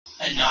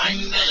نعم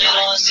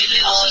بغراس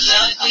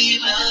الأخلاق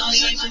طيبا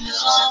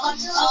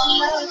صاغت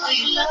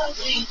أخلاقي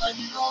طريقا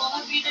نور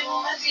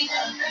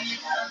بنعمتها.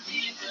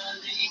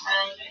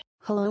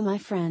 Hello my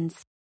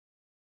friends.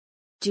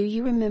 Do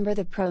you remember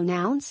the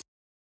pronouns?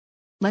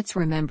 Let's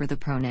remember the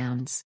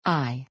pronouns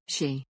I,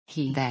 she,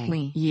 he, they,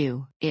 we,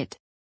 you, it.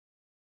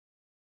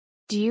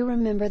 Do you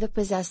remember the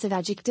possessive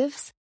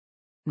adjectives?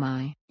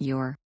 My,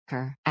 your,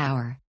 her,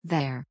 our,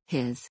 their,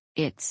 his,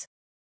 its.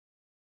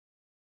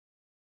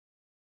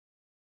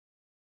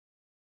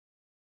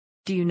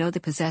 Do you know the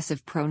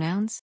possessive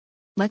pronouns?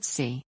 Let's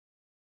see.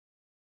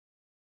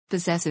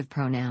 Possessive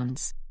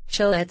pronouns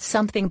show that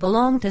something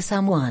belongs to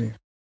someone.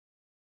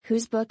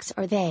 Whose books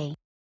are they?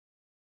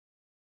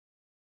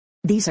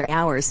 These are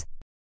ours.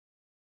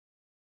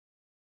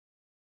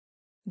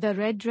 The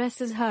red dress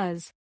is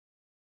hers.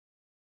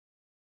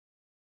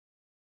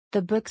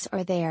 The books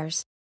are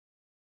theirs.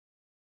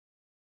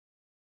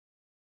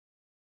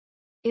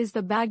 Is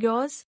the bag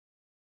yours?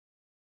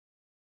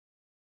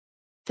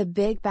 The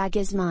big bag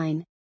is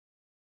mine.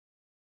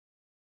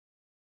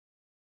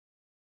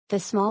 The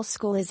small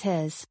school is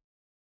his.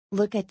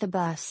 Look at the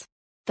bus.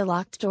 The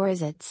locked door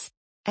is its.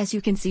 As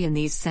you can see in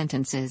these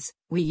sentences,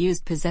 we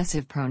used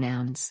possessive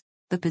pronouns.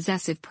 The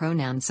possessive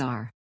pronouns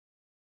are.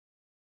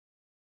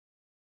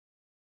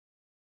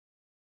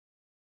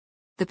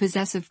 The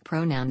possessive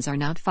pronouns are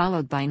not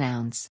followed by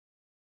nouns.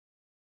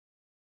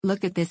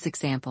 Look at this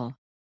example.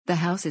 The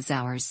house is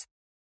ours.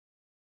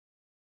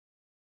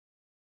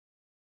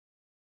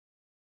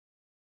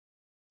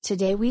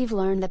 Today we've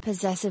learned the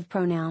possessive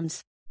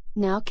pronouns.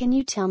 Now can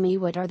you tell me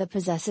what are the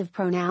possessive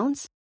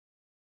pronouns?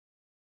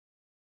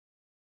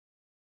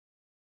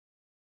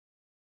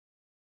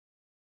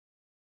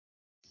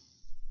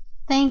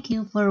 Thank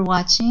you for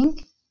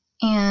watching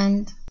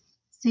and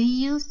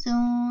see you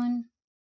soon.